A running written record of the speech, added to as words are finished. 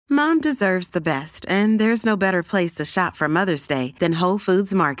Mom deserves the best, and there's no better place to shop for Mother's Day than Whole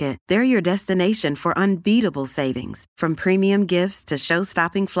Foods Market. They're your destination for unbeatable savings, from premium gifts to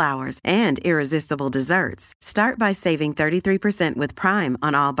show-stopping flowers and irresistible desserts. Start by saving 33% with Prime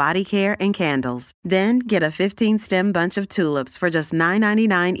on all body care and candles. Then get a 15-stem bunch of tulips for just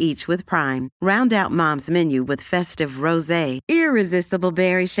 $9.99 each with Prime. Round out Mom's menu with festive rosé, irresistible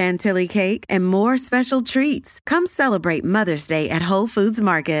berry chantilly cake, and more special treats. Come celebrate Mother's Day at Whole Foods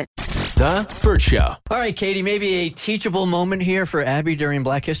Market. The Burt Show. All right, Keity, maybe a teachable moment here for Abby during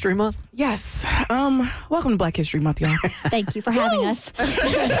Black History Month? Yes. Welcome to Black History Month, y'all. Thank you for having us. Get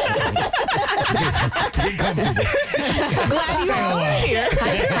comfortable. Glad you all are here.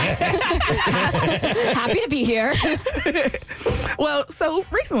 Happy to be here. Well, so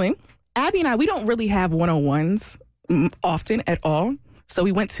recently, Abby and I, we don't really have one-on-ones often at all. So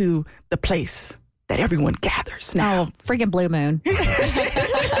we went to the place that everyone gathers now. Oh, freaking Blue Moon.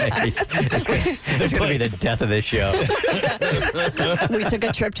 It's going to be the death of this show. We took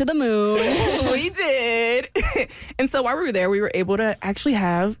a trip to the moon. We did. And so while we were there, we were able to actually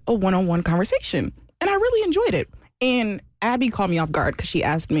have a one-on-one conversation. And I really enjoyed it. And Abby caught me off guard because she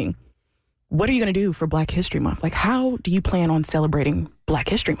asked me, what are you going to do for Black History Month? Like, how do you plan on celebrating Black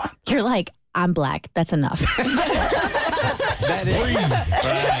History Month? You're like, I'm black. That's enough. That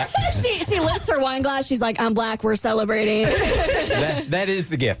is, She lifts her wine glass. She's like, I'm black. We're celebrating. that is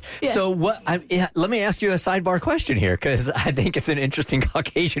the gift. Yeah. So let me ask you a sidebar question here, because I think it's an interesting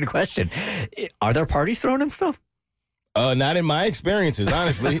Caucasian question. Are there parties thrown and stuff? Not in my experiences,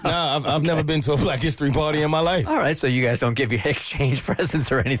 honestly. No, I've never been to a Black History party in my life. All right, so you guys don't give you exchange presents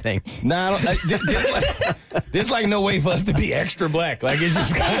or anything. Nah, there's like no way for us to be extra black. Like it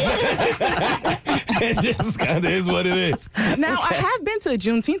just kind of is what it is. Now, I have been to a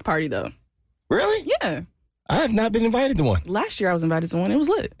Juneteenth party, though. Really? Yeah. I have not been invited to one. Last year, I was invited to one. It was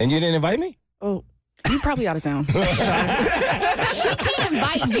lit. And you didn't invite me? Oh, you probably out of town. She can't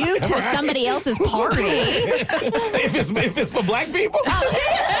invite you to somebody else's party. if it's for black people,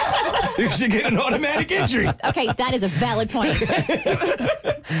 you should get an automatic entry. Okay, that is a valid point.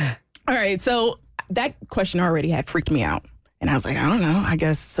 All right, so that question already had freaked me out. And I was like, I don't know. I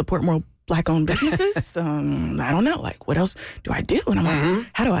guess support more Black-owned businesses. I don't know. Like, what else do I do? And I'm like,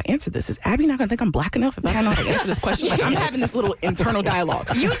 how do I answer this? Is Abby not going to think I'm black enough if I don't know how to answer this question? Like, I'm having this little internal dialogue.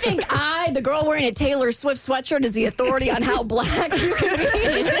 You think the girl wearing a Taylor Swift sweatshirt, is the authority on how black you can be?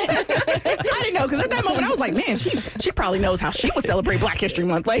 I didn't know, because at that moment, I was like, man, she probably knows how she would celebrate Black History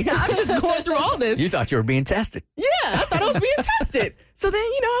Month. Like, I'm just going through all this. You thought you were being tested. Yeah, I thought I was being tested. So then,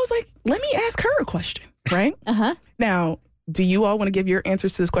 I was like, let me ask her a question, right? Uh-huh. Now, do you all want to give your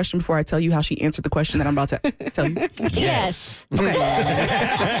answers to this question before I tell you how she answered the question that I'm about to tell you? Yes. Okay.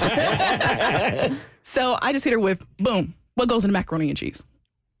 So I just hit her with, boom, what goes in macaroni and cheese?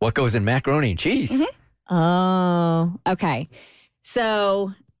 What goes in macaroni and cheese? Mm-hmm. Oh, okay.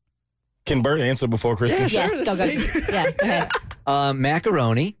 So. Can Bert answer before Kristen? Yeah, yes, go. Yeah, go ahead.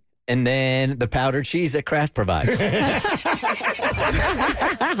 Macaroni. And then the powdered cheese that Kraft provides.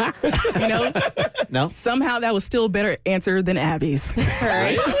 No? Somehow that was still a better answer than Abby's. All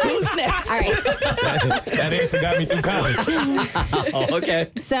right. Who's next? All right. That answer got me through college. Oh,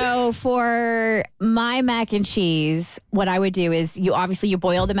 okay. So for my mac and cheese, what I would do is you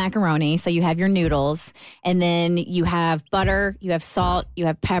boil the macaroni. So you have your noodles, and then you have butter, you have salt, you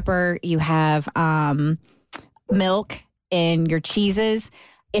have pepper, you have milk and your cheeses.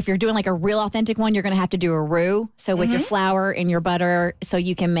 If you're doing like a real authentic one, you're going to have to do a roux. So with your flour and your butter, so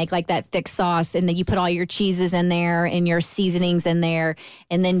you can make like that thick sauce, and then you put all your cheeses in there and your seasonings in there,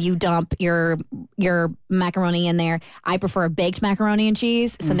 and then you dump your macaroni in there. I prefer a baked macaroni and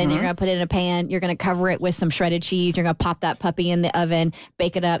cheese. So then you're going to put it in a pan. You're going to cover it with some shredded cheese. You're going to pop that puppy in the oven,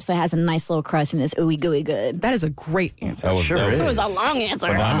 bake it up so it has a nice little crust and it's ooey gooey good. That is a great answer. That It was a long answer.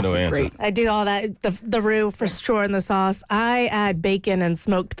 Phenomenal answer. Great. I do all that, the roux for sure in the sauce. I add bacon and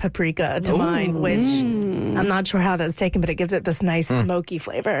smoked paprika to mine, which I'm not sure how that's taken, but it gives it this nice smoky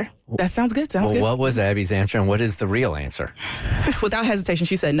flavor. That sounds good. Sounds good. What was Abby's answer, and what is the real answer? Without hesitation,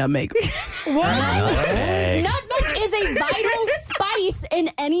 she said nutmeg. What? Nutmeg is a vital spice in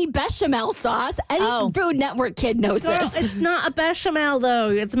any bechamel sauce. Any Food Network kid knows Girl, this. it's not a bechamel, though.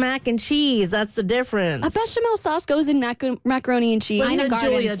 It's mac and cheese. That's the difference. A bechamel sauce goes in macaroni and cheese. Listen to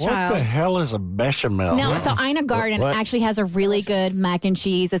Julia What Child. the hell is a bechamel? No, so Ina Garden actually has a really good mac and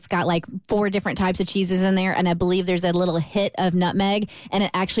cheese. It's got like 4 different types of cheeses in there, and I believe there's a little hit of nutmeg, and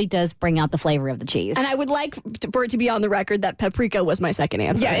it actually does bring out the flavor of the cheese. And I would like for it to be on the record that paprika was my second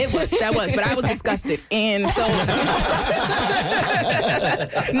answer. Yeah, it was. That was. But I was disgusted. And so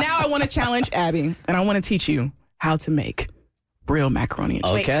now I want to challenge Abby, and I want to teach you how to make real macaroni and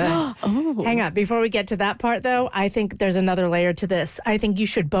cheese. Okay. Hang on. Before we get to that part, though, I think there's another layer to this. I think you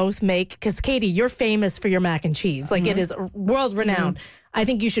should both make, because Keity, you're famous for your mac and cheese. Like it is world renowned. I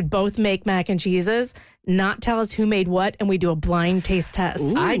think you should both make mac and cheeses, not tell us who made what, and we do a blind taste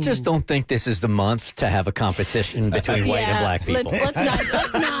test. I just don't think this is the month to have a competition between white and black people. Let's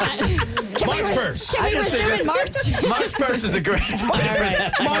not. March 1st. Can we resume in March? March 1st is a great time for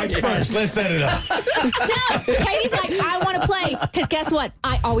that. March 1st. Let's set it up. No, Katie's like, I want to play because guess what?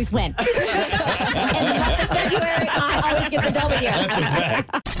 I always win. And the month of February, I always get the W. That's a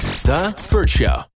fact. The Burt Show.